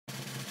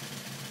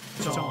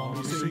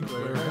Tommy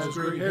Sinclair has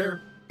great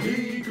hair.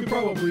 He could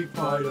probably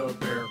fight a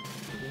bear.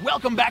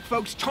 Welcome back,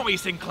 folks. Tommy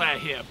Sinclair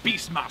here,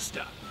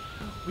 Beastmaster.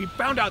 We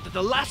found out that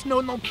the last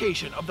known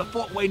location of the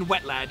Fort Wayne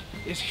wetland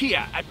is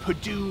here at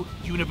Purdue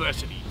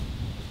University.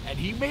 And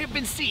he may have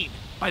been seen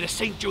by the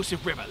St.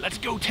 Joseph River. Let's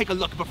go take a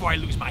look before I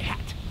lose my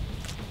hat.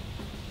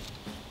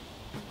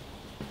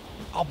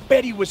 I'll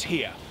bet he was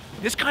here.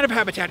 This kind of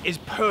habitat is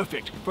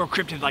perfect for a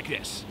cryptid like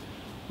this.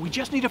 We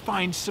just need to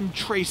find some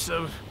trace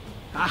of...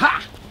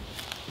 Aha!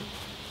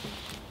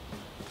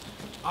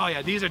 Oh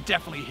yeah, these are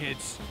definitely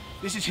his.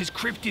 This is his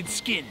cryptid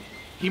skin.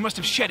 He must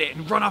have shed it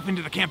and run off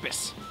into the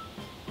campus.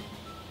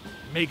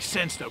 Makes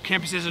sense though.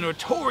 Campus is a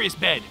notorious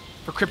bed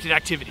for cryptid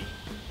activity.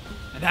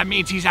 And that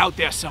means he's out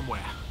there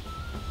somewhere.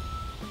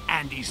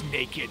 And he's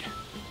naked.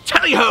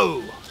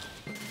 Tally-ho!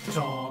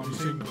 Tommy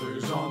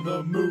Sinclair's on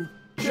the move,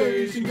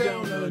 chasing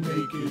down a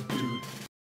naked dude.